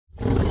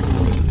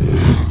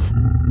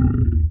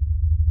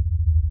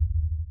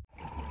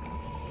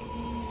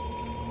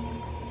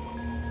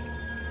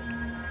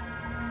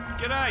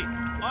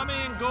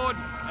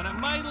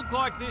look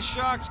like this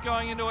shark's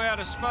going into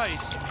outer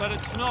space, but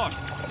it's not.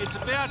 It's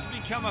about to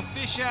become a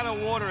fish out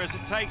of water as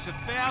it takes a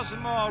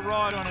 1,000-mile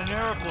ride on an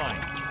aeroplane.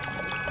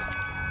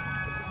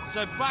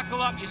 So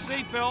buckle up your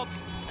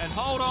seatbelts and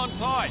hold on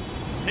tight.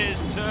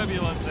 There's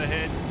turbulence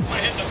ahead. We're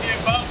hitting a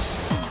few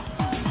bumps.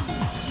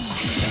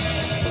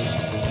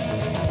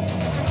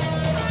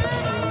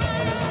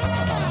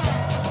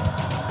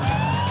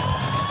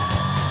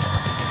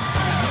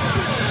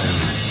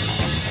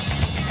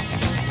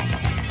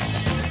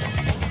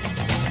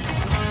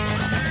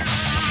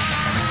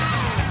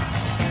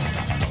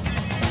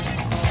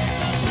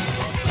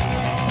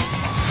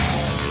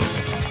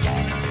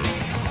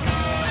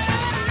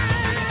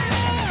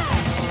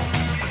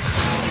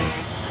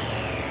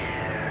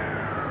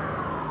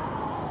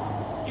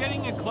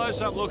 Getting a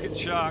close-up look at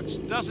sharks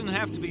doesn't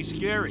have to be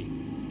scary.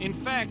 In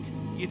fact,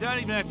 you don't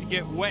even have to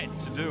get wet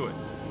to do it.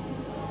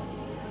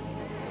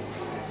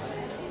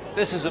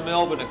 This is a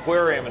Melbourne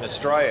aquarium in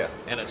Australia,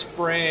 and it's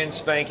brand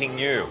spanking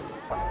new.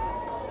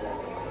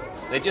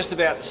 They're just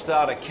about to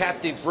start a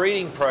captive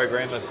breeding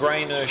program of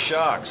grey nurse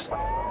sharks.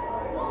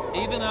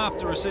 Even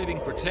after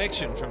receiving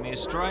protection from the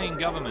Australian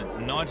government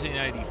in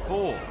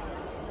 1984,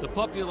 the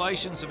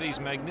populations of these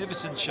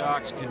magnificent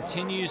sharks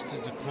continues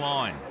to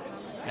decline.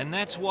 And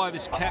that's why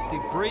this captive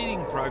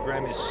breeding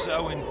program is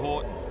so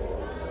important.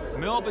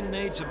 Melbourne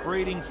needs a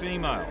breeding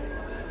female,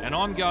 and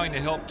I'm going to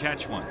help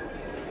catch one.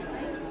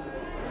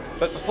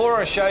 But before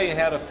I show you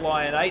how to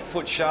fly an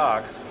 8-foot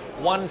shark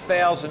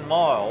 1,000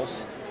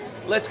 miles,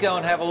 let's go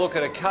and have a look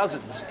at her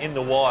cousins in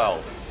the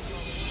wild.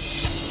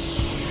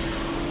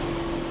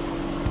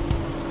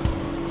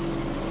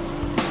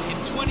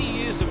 In 20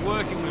 years of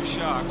working with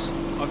sharks,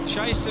 I've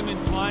chased them in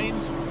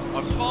planes,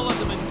 I've followed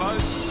them in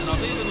boats, and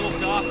I've even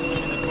looked after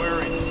them in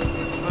aquariums.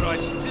 But I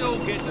still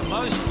get the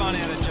most fun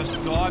out of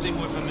just diving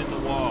with them in the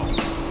wild.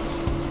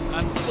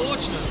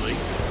 Unfortunately,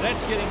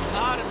 that's getting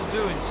harder to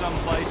do in some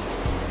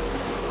places.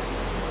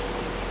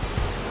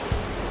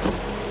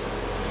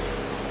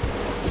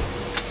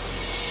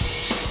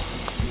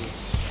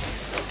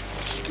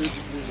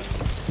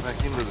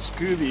 Back into the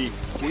Scooby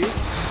gear.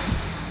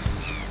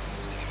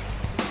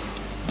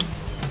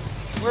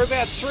 We're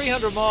about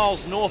 300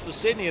 miles north of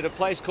Sydney at a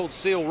place called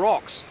Seal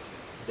Rocks.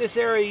 This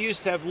area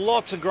used to have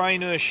lots of grey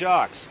nurse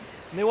sharks,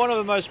 and they're one of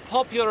the most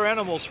popular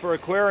animals for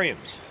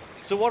aquariums.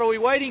 So what are we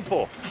waiting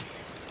for?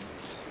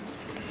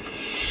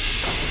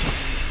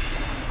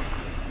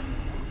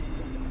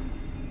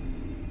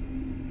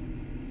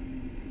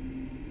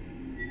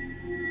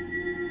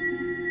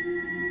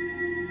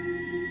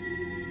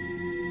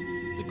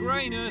 The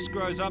grey nurse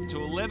grows up to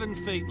 11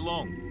 feet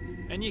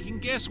long, and you can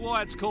guess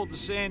why it's called the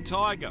sand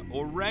tiger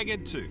or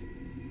ragged tooth.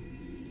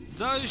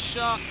 Those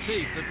sharp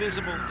teeth are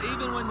visible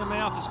even when the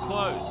mouth is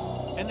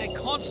closed, and they're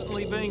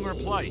constantly being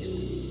replaced.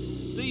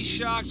 These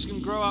sharks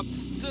can grow up to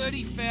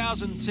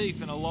 30,000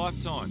 teeth in a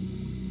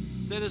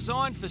lifetime. They're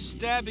designed for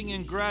stabbing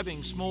and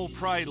grabbing small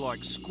prey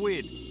like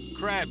squid,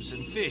 crabs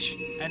and fish,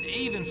 and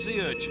even sea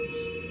urchins.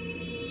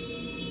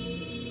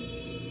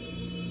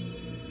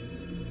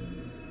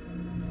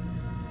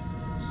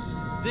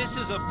 This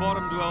is a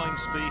bottom-dwelling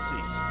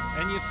species,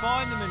 and you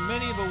find them in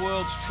many of the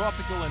world's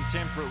tropical and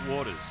temperate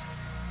waters,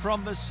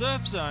 from the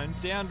surf zone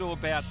down to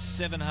about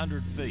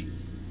 700 feet.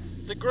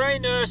 The grey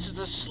nurse is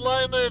a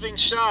slow-moving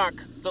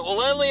shark that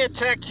will only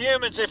attack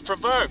humans if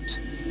provoked.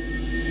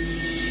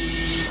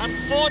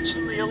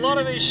 Unfortunately, a lot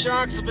of these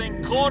sharks have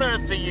been caught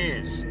over the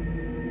years.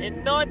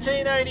 In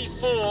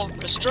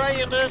 1984,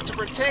 Australia moved to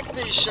protect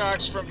these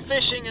sharks from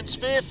fishing and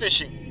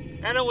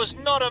spearfishing, and it was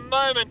not a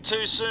moment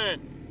too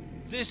soon.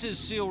 This is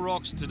Seal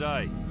Rocks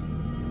today,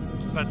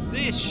 but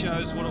this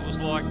shows what it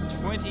was like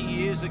 20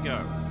 years ago.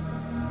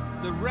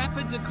 The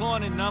rapid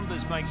decline in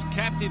numbers makes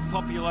captive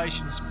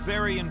populations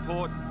very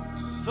important.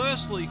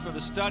 Firstly, for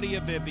the study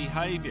of their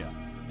behaviour,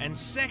 and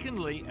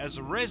secondly, as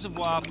a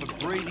reservoir for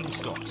breeding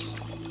stocks.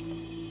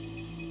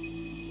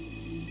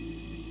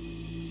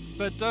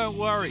 But don't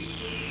worry,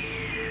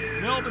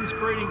 Melbourne's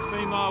breeding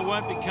female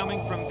won't be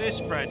coming from this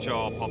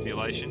fragile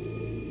population.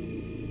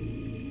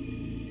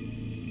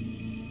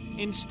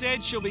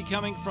 Instead, she'll be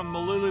coming from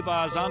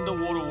Mooloolooba's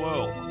underwater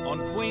world on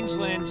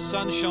Queensland's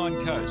Sunshine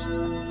Coast.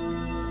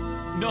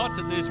 Not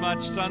that there's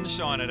much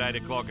sunshine at 8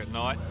 o'clock at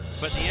night,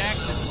 but the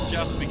action is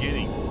just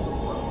beginning.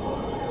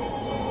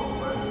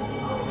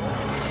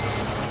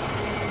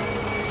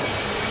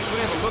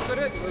 Look at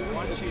it.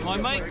 My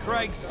mate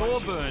Craig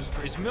Thorburn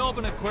is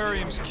Melbourne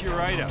Aquarium's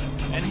curator,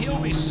 and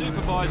he'll be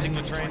supervising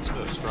the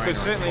transfer. Because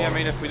certainly, I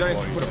mean, if we don't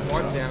put a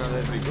pipe down on it,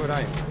 it'd be good,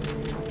 eh?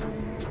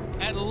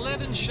 At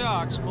 11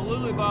 sharks,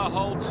 Mooloolooba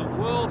holds the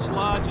world's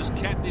largest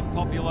captive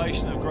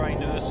population of grey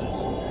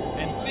nurses.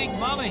 And Big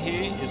Mama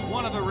here is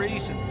one of the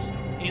reasons.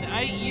 In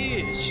 8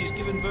 years, she's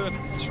given birth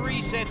to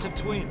 3 sets of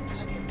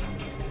twins.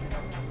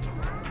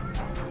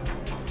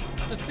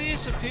 The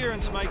fierce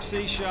appearance makes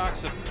these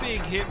sharks a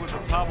big hit with the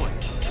public,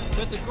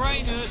 but the grey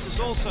nurse is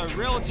also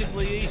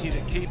relatively easy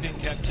to keep in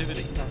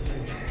captivity.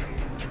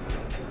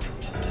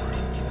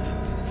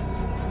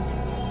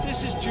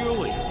 This is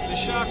Julie, the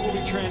shark we'll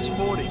be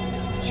transporting.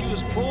 She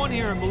was born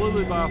here in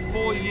Mooloolaba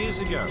 4 years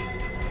ago,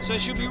 so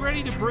she'll be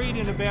ready to breed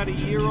in about a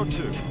year or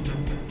two.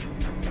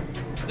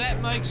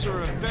 That makes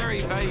her a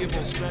very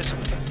valuable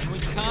specimen, and we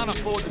can't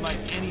afford to make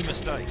any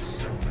mistakes.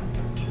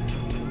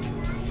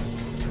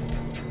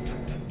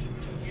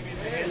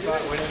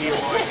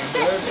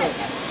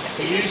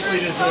 He usually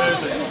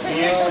deserves it.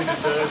 He usually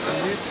deserves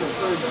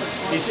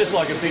it. He's just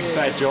like a big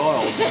fat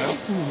Giles, you know.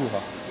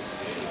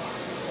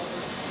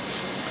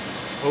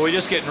 Well, we're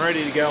just getting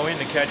ready to go in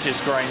to catch this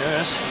grey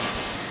nurse.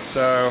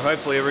 So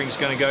hopefully everything's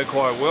going to go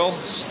quite well.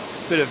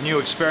 Bit of new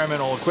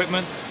experimental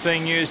equipment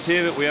being used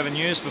here that we haven't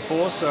used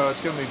before, so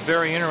it's going to be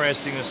very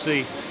interesting to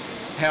see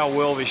how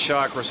well this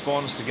shark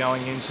responds to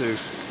going into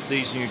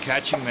these new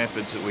catching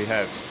methods that we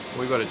have.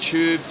 We've got a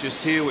tube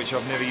just here which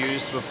I've never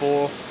used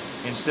before.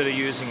 Instead of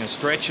using a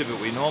stretcher that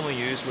we normally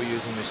use, we're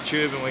using this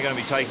tube, and we're going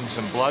to be taking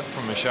some blood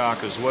from the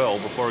shark as well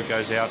before it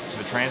goes out to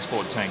the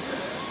transport tank.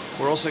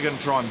 We're also going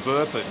to try and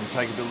burp it and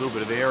take a little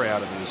bit of air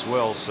out of it as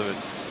well, so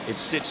it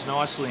sits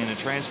nicely in a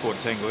transport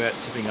tank without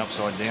tipping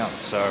upside down.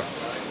 So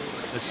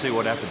let's see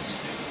what happens.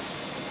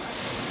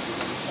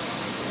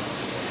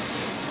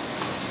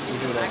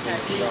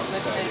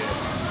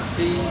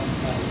 The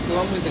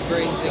one with the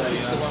green zinc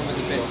is the one with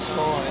the bent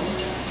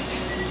spine.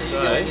 Are you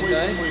going in,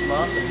 Dave? We've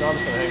marked it. No, I'm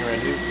just going to hang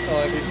around here.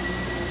 Oh, okay.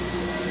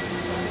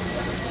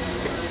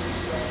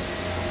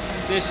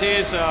 This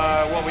here's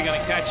what we're going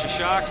to catch a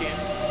shark in.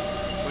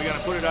 We're going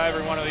to put it over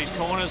in one of these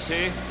corners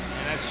here,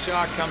 and as the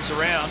shark comes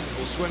around,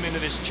 we'll swim into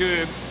this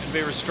tube and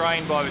be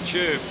restrained by the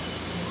tube.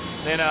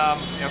 Then our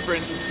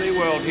friends from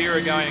SeaWorld here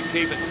are going to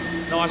keep it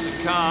nice and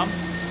calm.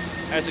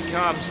 As it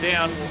calms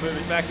down, we'll move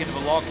it back into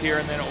the lock here,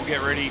 and then it will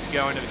get ready to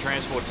go into the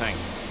transport tank.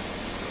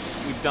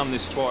 We've done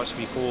this twice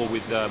before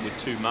with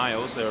two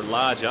males. They're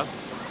larger.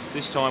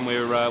 This time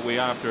we're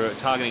after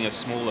targeting a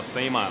smaller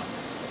female.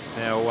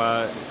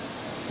 Now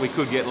we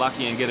could get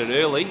lucky and get it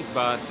early,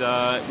 but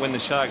when the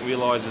shark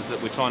realises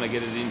that we're trying to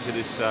get it into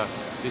this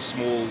this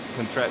small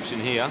contraption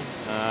here,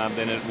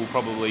 then it will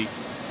probably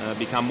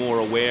become more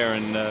aware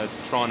and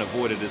try and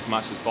avoid it as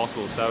much as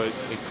possible. So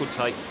it could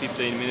take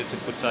 15 minutes. It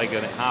could take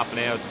half an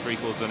hour to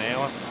 3/4 an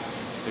hour.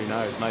 Who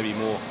knows? Maybe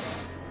more.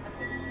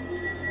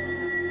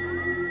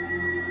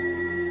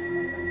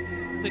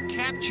 The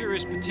capture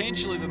is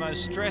potentially the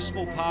most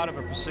stressful part of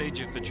a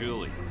procedure for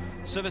Julie,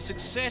 so the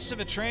success of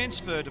a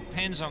transfer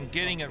depends on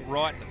getting it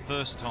right the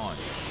first time.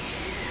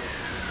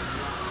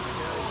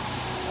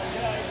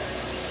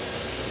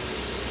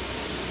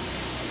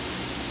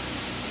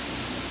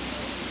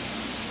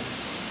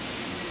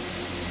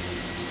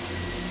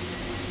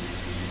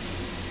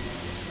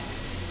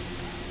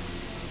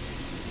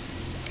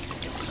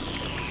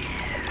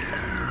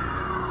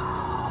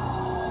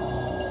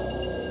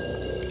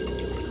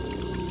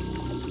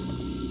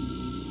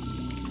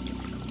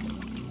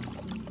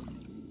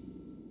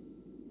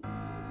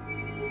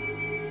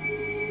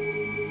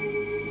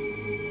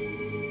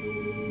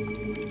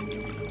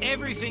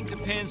 Everything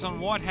depends on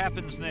what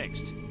happens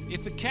next.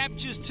 If the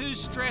capture's too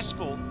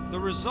stressful, the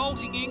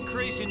resulting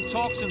increase in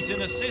toxins in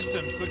her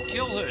system could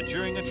kill her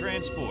during a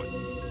transport.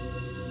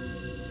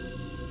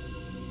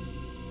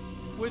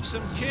 With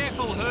some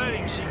careful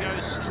herding, she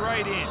goes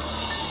straight in.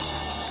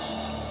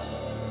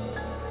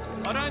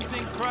 I don't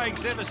think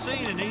Craig's ever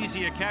seen an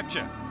easier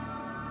capture.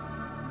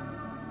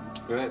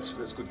 Well, that's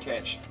a good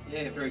catch.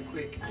 Yeah, very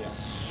quick. Yeah.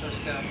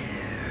 First go.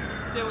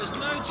 There was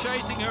no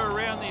chasing her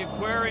around the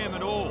aquarium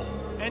at all,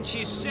 and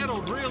she's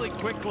settled really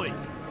quickly.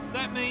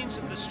 That means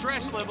that the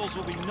stress levels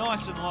will be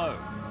nice and low.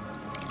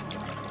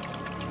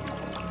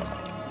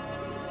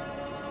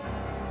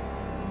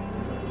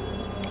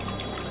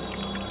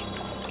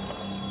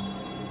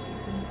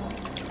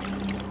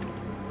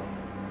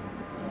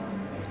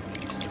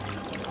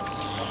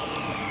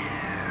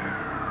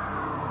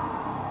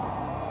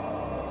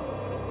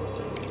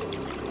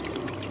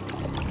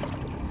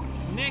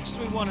 Next,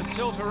 we want to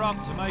tilt her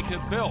up to make her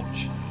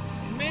belch.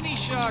 Many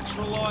sharks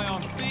rely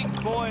on big,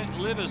 buoyant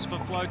livers for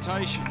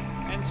flotation,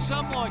 and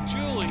some, like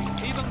Julie,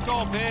 even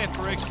gulp air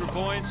for extra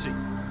buoyancy.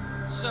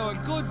 So a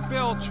good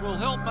belch will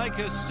help make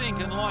her sink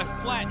and lie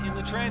flat in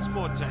the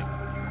transport tank.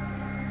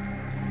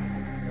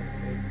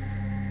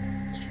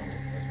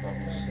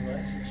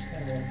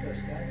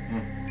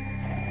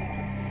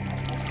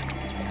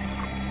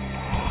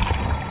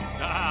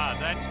 Ah,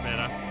 that's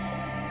better.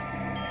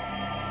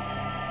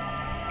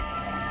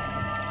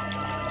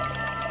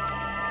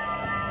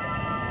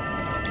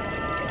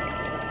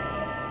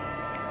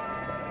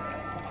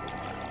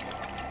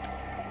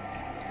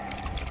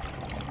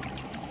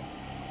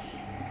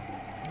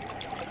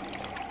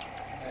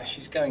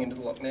 She's going into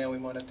the lock now. We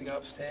might have to go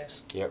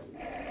upstairs. Yep.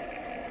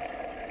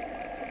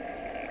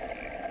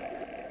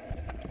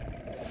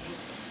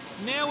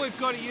 Now we've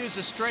got to use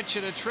a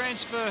stretcher to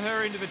transfer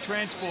her into the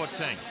transport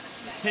tank.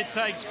 It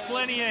takes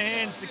plenty of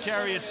hands to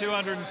carry a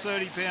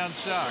 230-pound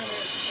shark.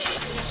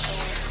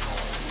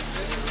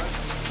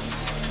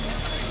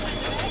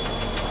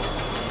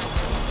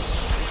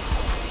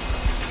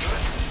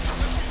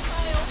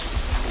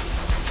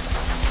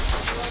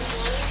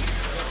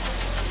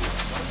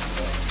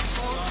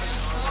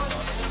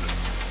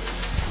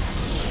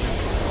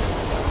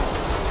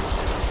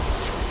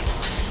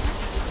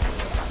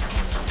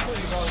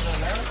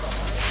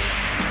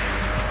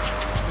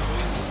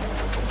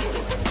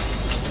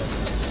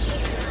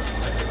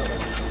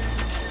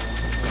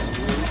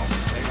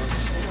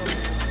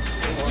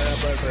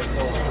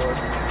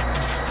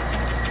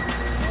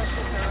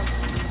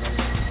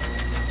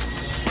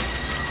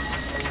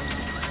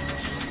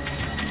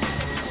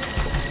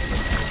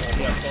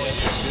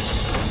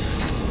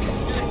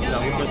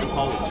 got the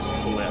pole, just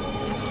pull out.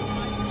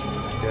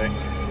 Okay. You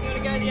want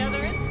to go the other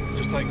end?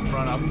 Just take the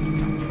front up.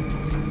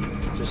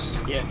 Just,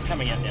 Yeah, it's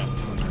coming out now.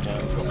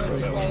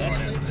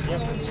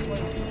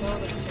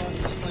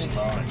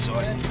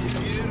 inside.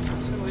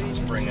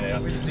 Just bring it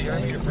out. Let's take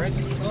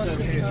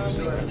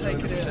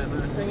it out.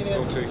 Bring it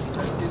out. That's it.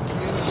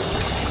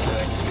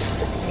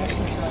 Nice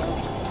and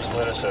calm. Just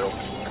let it settle.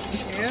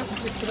 Yeah,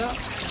 lift it up.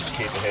 Just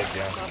keep the head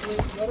down. Lovely,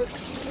 got it.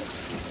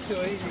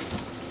 Too easy.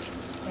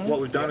 What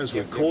we've done is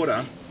we've caught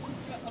her,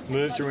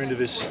 moved her into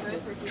this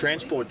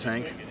transport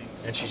tank,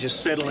 and she's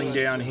just settling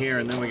down here,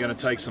 and then we're going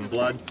to take some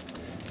blood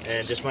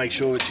and just make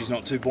sure that she's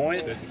not too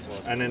buoyant,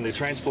 and then the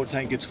transport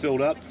tank gets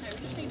filled up,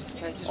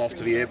 off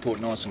to the airport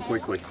nice and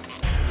quickly.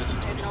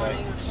 Just going to let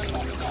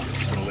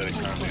it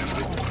calm down a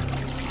bit.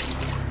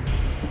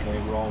 Okay,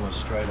 roll her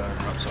straight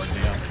over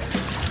upside down.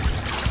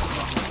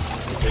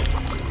 That's it.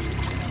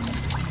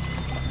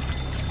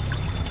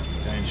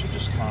 Okay, and she'll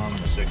just calm in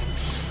a second.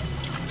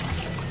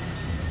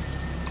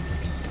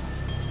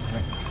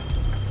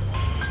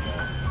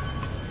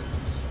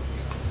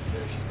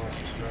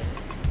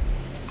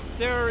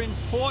 There are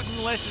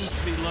important lessons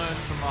to be learned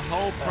from the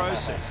whole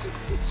process,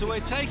 so we're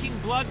taking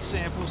blood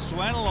samples to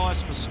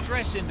analyse for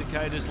stress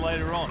indicators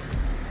later on.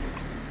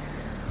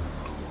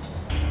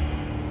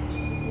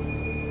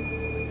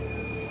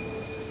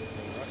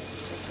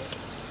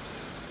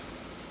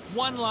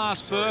 One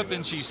last burp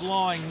and she's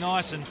lying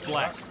nice and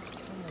flat.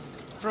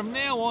 From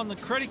now on, the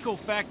critical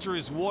factor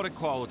is water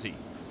quality,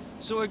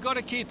 so we've got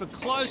to keep a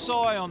close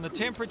eye on the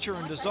temperature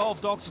and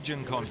dissolved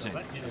oxygen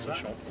content.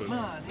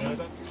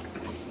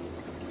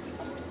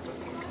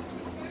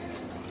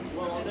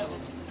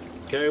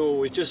 Okay, well,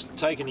 we've just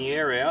taken the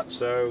air out,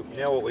 so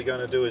now what we're going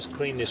to do is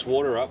clean this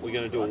water up. We're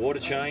going to do a water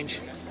change,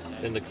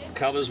 then the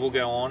covers will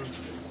go on,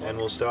 and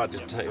we'll start to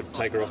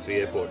take her off to the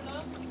airport.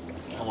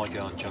 I might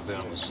go and jump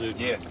out of the suit,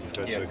 if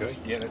that's okay.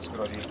 Yeah, that's a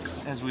good idea.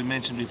 As we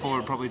mentioned before,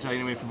 it'll probably take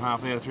anywhere from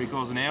half hour to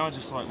 3/4 an hour,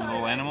 just like with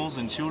all animals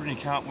and children. You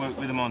can't work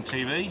with them on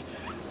TV,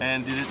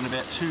 and did it in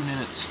about 2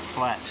 minutes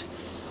flat.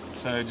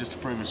 So just to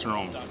prove us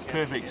wrong.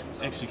 Perfect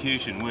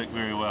execution, worked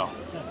very well.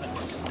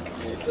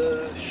 There's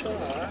a shark.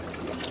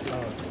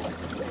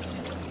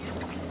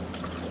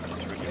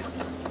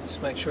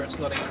 Just make sure it's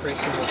not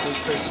increasing or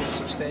decreasing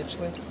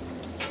substantially.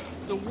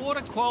 The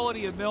water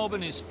quality of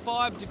Melbourne is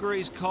 5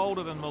 degrees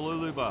colder than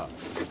Mooloolaba.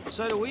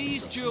 So to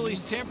ease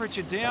Julie's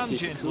temperature down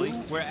gently,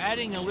 we're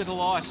adding a little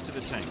ice to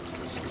the tank.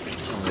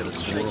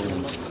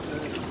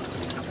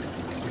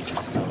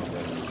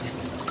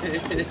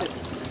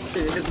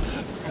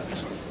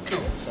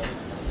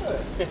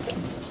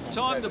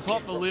 Time to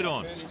pop the lid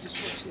on.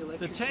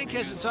 The tank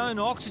has its own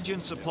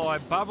oxygen supply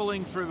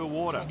bubbling through the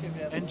water,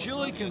 and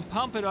Julie can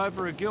pump it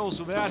over her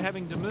gills without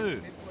having to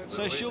move,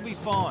 so she'll be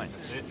fine.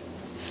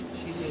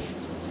 She's in.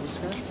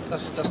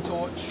 That's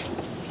torch.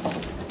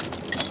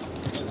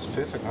 It's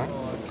perfect, mate.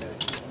 Oh, okay.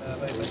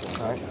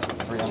 Alright,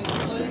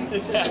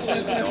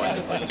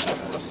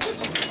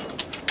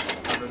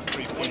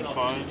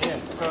 3.5. Yeah.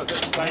 So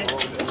that's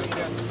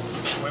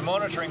We're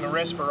monitoring the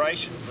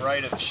respiration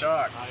rate of the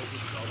shark.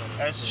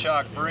 As the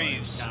shark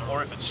breathes,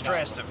 or if it's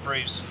stressed, it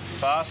breathes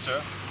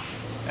faster.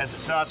 As it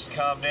starts to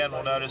calm down,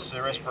 we'll notice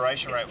the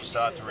respiration rate will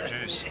start to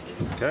reduce.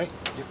 Okay.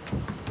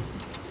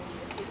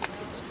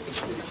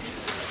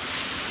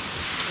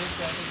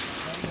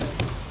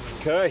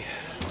 Okay,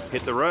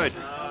 hit the road.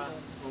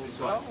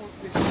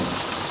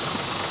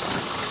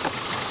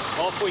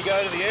 Off we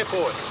go to the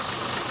airport.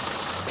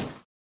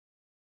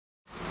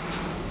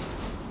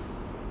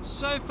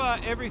 So far,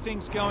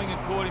 everything's going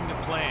according to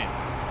plan.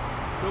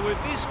 But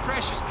with this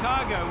precious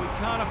cargo, we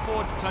can't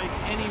afford to take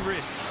any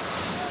risks.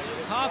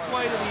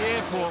 Halfway to the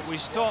airport, we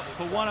stop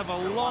for one of a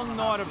long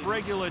night of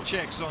regular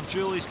checks on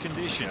Julie's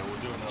condition.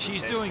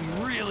 She's doing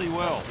really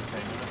well.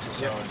 15 minutes or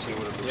so and see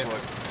what it looks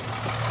like.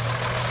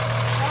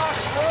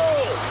 Sharks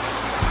roll!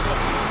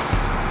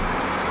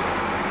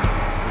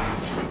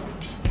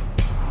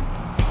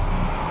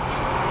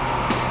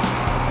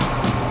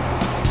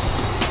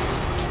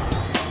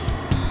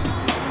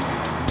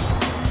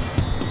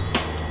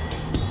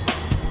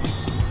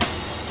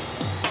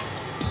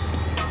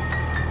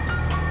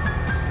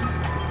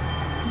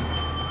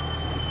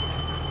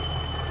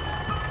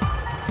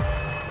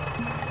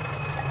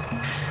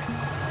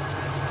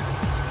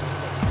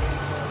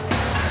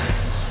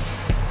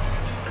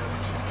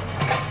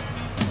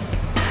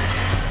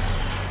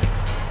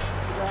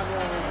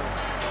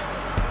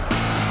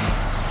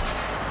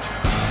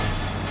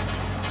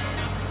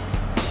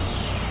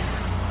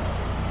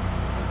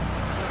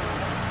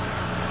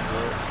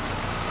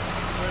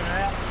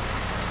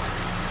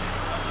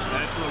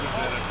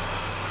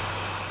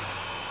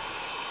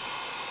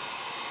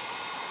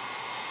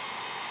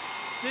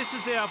 This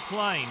is our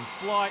plane,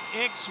 flight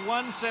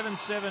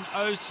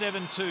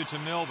X177072 to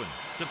Melbourne,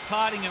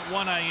 departing at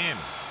 1 AM.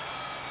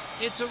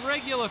 It's a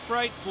regular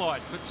freight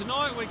flight, but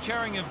tonight we're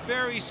carrying a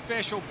very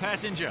special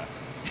passenger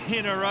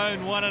in her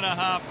own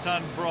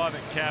 1.5-ton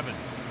private cabin.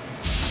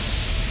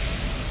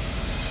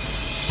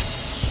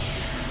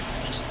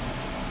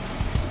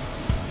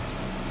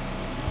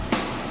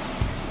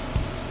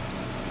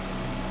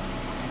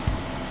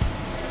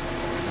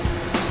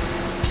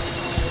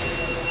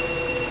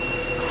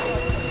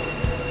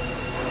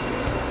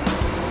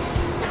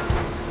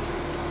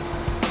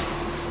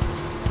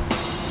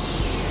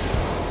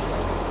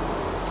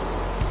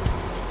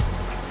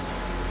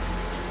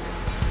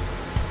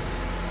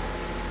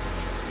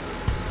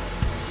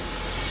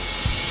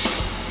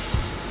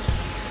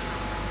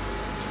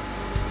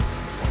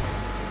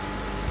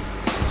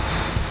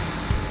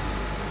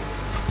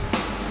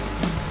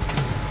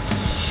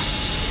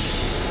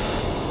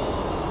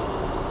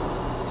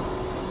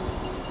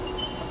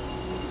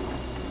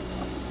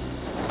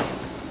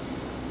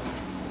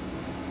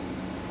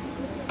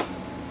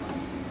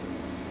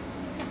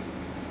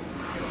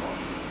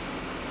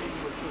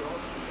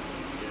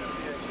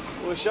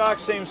 the shark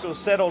seems to have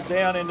settled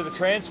down into the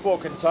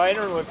transport container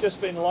and we've just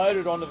been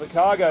loaded onto the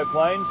cargo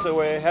plane, so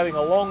we're having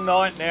a long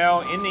night now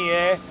in the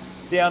air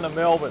down to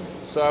Melbourne.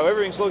 So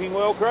everything's looking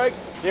well, Craig?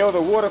 Yeah, well,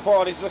 the water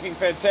quality's looking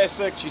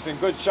fantastic. She's in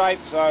good shape,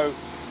 so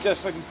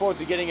just looking forward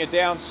to getting her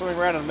down, swimming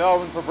around in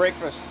Melbourne for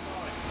breakfast.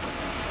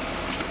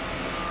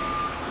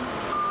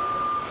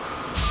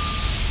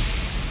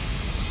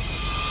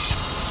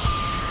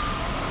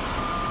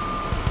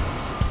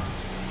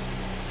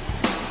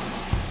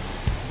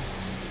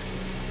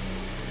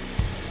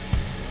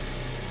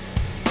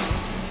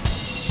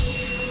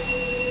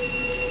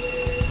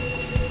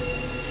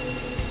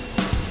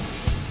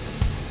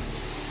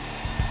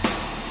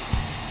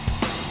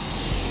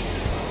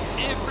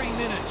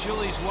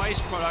 Julie's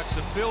waste products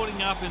are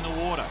building up in the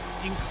water,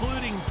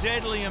 including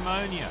deadly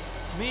ammonia,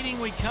 meaning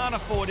we can't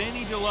afford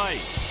any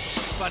delays.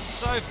 But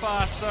so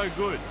far, so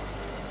good.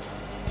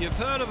 You've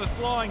heard of a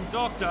flying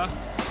doctor?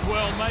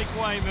 Well, make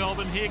way,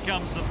 Melbourne. Here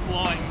comes the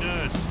flying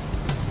nurse.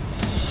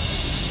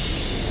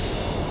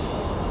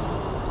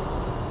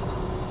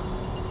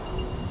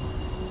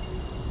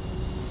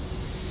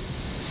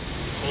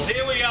 Well,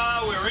 here we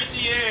are. We're in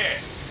the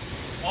air,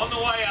 on the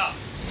way up.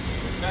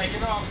 Take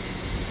it off.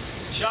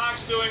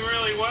 Shark's doing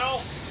really well.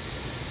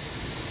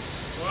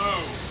 Whoa.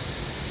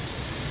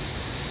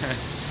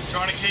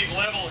 Trying to keep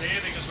level here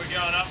because we're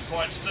going up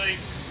quite steep.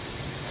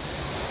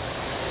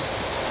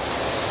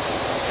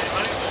 Yeah,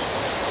 mate, we'll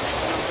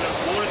do a bit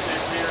of water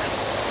test here and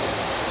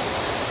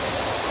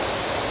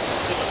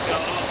see what's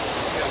going on.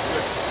 Sounds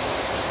good.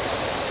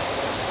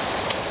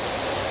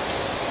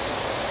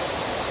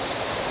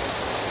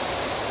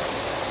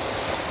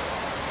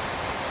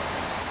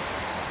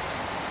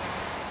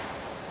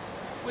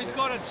 We've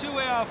got a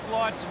 2-hour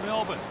flight to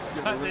Melbourne,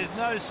 but there's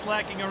no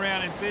slacking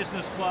around in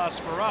business class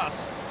for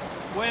us.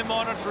 We're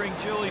monitoring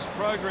Julie's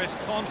progress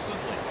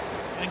constantly,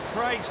 and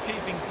Craig's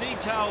keeping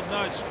detailed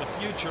notes for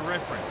future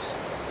reference.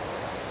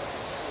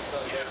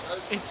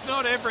 It's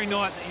not every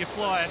night that you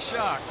fly a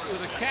shark, so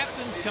the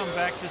captain's come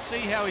back to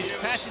see how his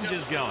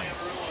passenger's going.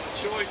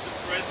 Choice at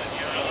present,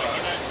 you know,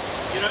 like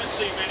you don't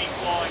see many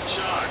flying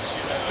sharks,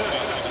 you know.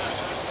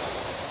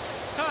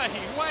 Hey,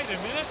 wait a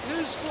minute,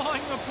 who's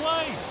flying the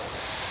plane?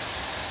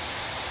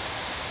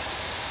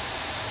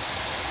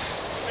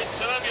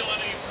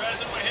 Turbulent at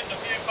present, we're hitting a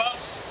few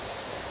bumps.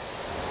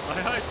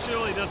 I hope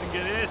Julie doesn't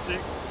get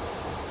airsick.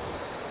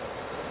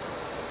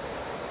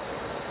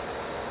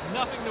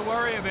 Nothing to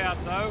worry about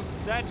though.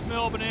 That's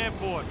Melbourne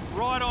Airport,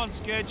 right on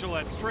schedule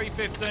at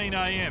 3:15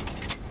 a.m.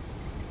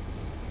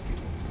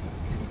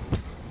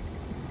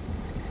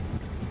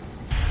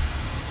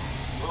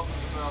 Welcome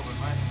to Melbourne,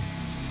 mate.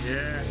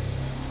 Yeah.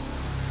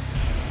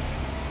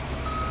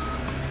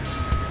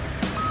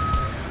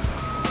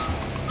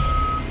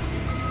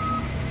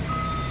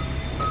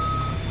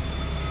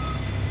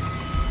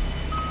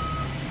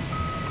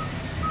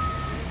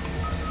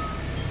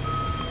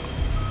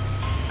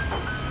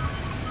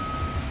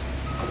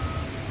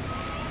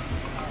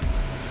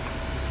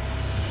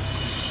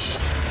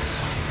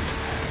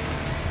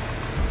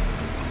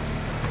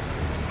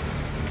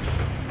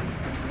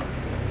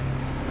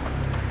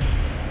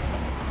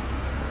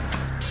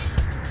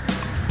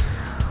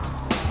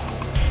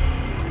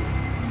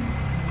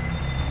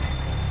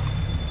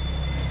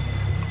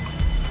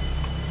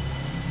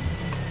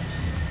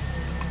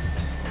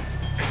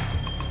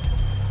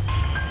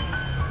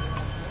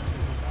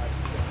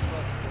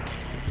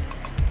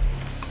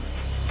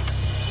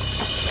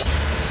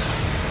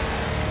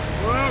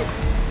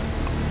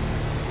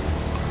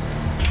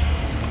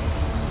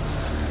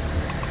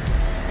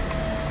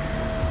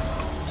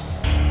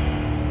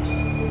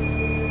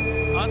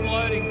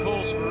 Unloading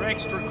calls for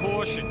extra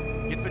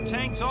caution. If the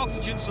tank's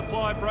oxygen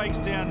supply breaks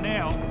down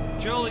now,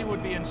 Julie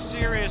would be in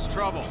serious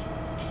trouble.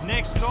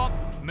 Next stop,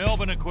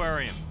 Melbourne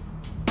Aquarium.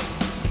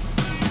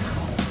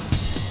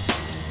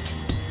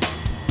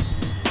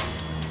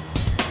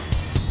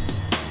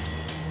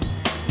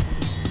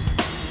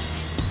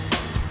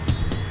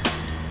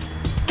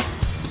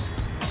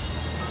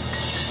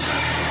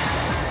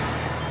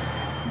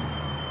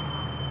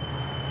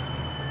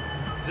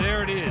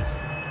 There it is,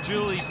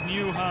 Julie's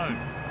new home.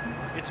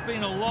 It's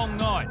been a long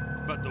night,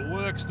 but the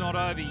work's not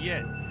over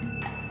yet.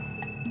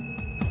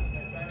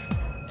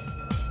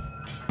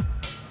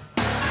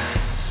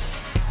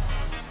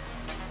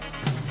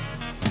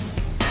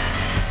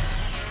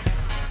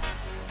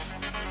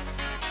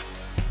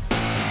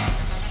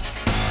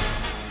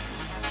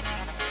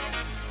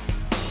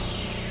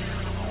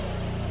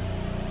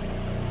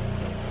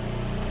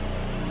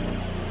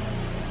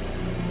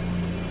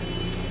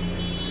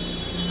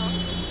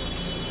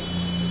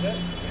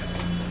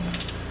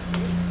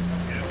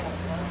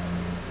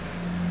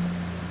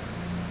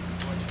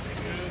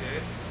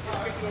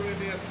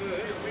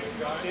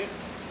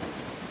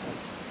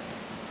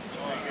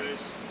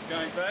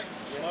 Going back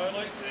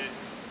slowly.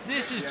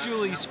 This is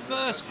Julie's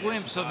first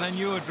glimpse of her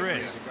new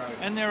address,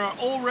 and there are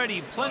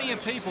already plenty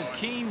of people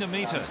keen to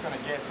meet her. I'm just going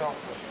to guess off.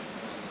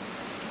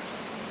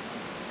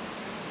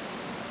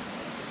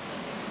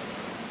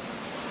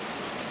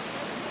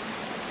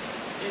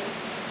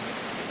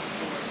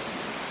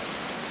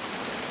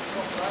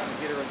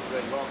 get her into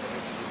that lock, I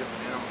think she'll be a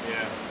different animal.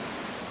 Yeah.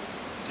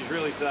 She's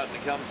really starting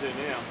to come to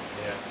now.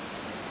 Yeah.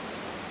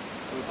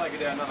 So we'll take it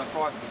down another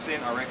 5%,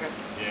 I reckon.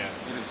 Yeah.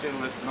 Get her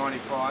settled at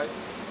 95,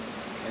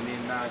 and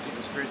then get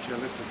the stretcher,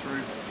 lift her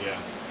through. Yeah.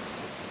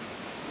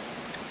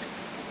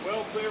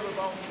 Well clear of the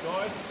bolts,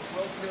 guys.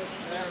 Well clear of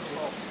the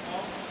bolts.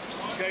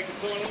 Okay, can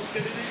someone else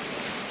get in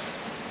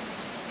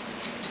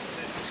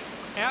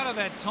there? Out of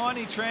that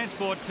tiny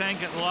transport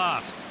tank at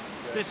last.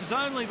 This is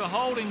only the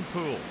holding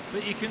pool,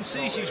 but you can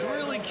see she's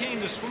really keen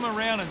to swim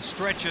around and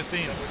stretch her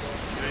fins.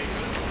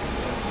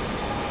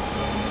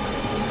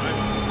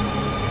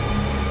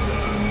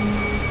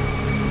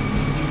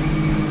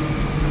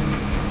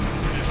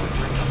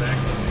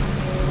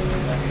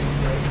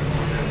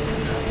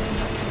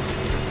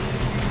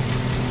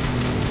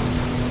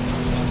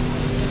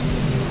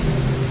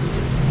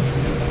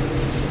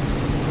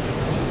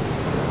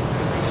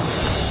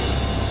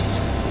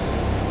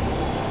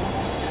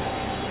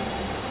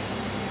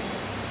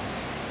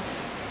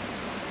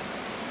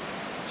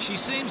 She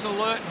seems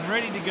alert and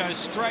ready to go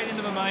straight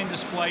into the main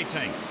display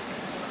tank.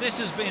 This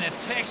has been a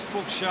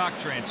textbook shark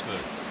transfer.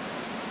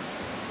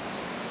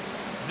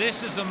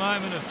 This is a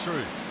moment of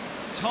truth.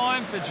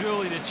 Time for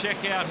Julie to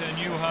check out her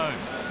new home.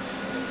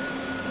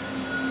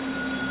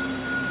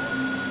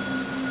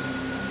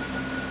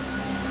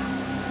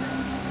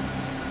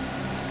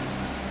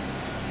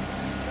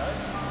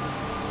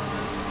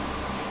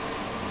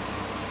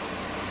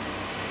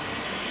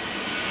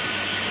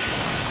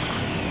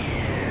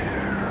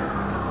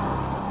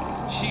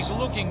 She's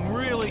looking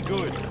really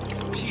good.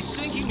 She's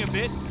sinking a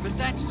bit, but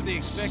that's to be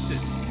expected.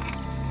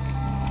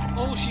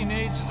 All she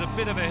needs is a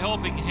bit of a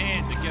helping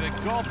hand to get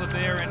a gulp of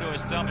air into her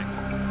stomach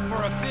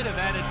for a bit of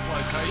added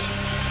flotation.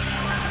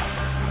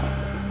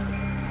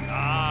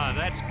 Ah,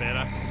 that's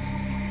better.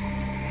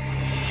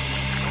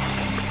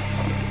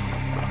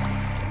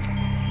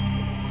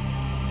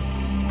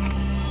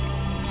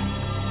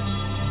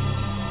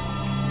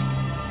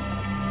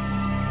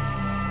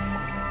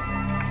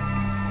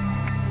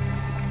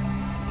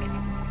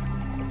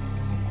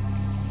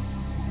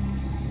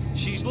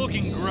 She's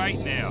looking great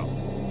now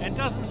and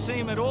doesn't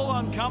seem at all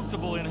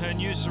uncomfortable in her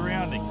new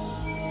surroundings.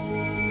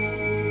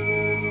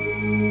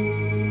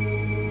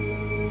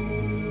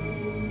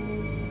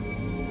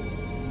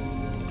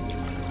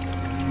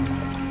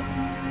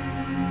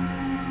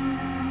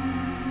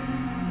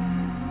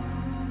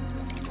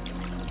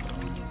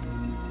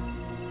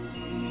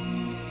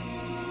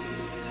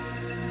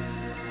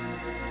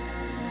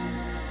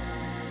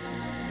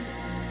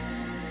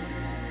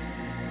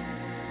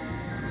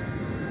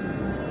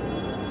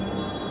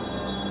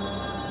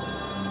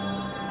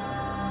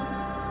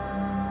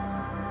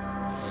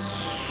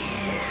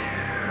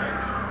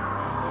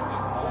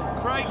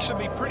 Craig should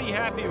be pretty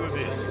happy with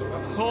this.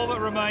 All that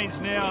remains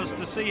now is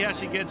to see how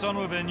she gets on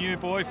with her new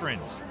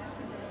boyfriends.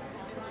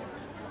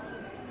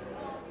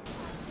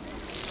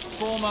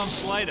 4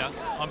 months later,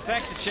 I'm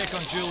back to check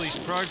on Julie's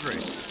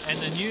progress, and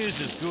the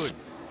news is good.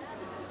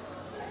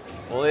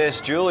 Well,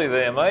 there's Julie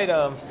there, mate.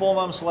 4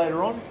 months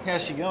later on,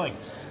 how's she going?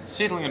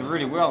 Settling in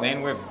really well,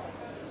 and we're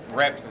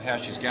wrapped with how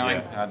she's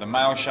going. Yeah. The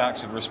male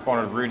sharks have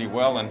responded really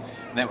well, and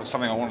that was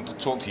something I wanted to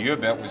talk to you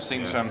about. We've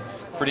seen some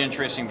pretty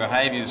interesting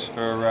behaviours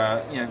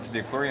for for the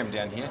aquarium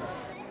down here.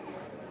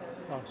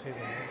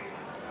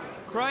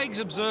 Craig's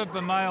observed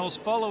the males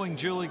following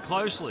Julie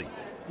closely,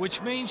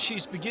 which means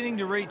she's beginning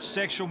to reach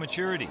sexual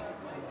maturity.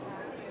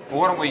 Well,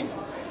 why don't we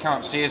come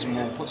upstairs and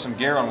we'll put some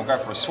gear on, we'll go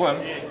for a swim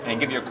and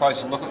give you a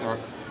closer look at her.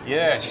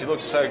 Yeah, she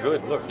looks so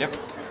good. Look. Yep.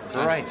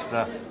 Great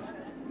stuff.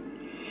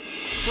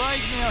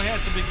 Craig now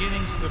has the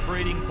beginnings of a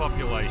breeding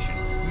population,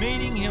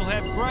 meaning he'll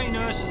have grey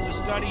nurses to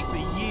study for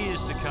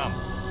years to come.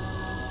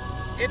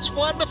 It's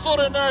wonderful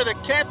to know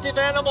that captive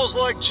animals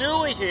like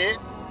Julie here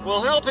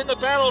will help in the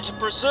battle to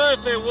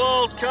preserve their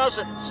wild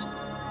cousins.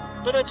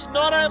 But it's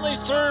not only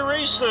through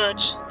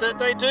research that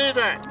they do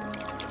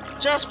that.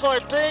 Just by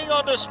being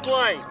on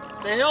display,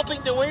 they're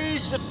helping to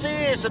ease the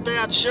fears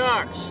about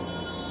sharks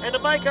and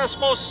to make us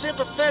more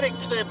sympathetic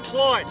to their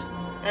plight.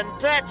 And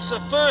that's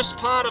the first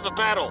part of the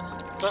battle.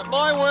 But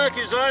my work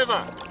is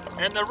over,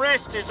 and the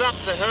rest is up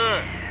to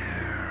her.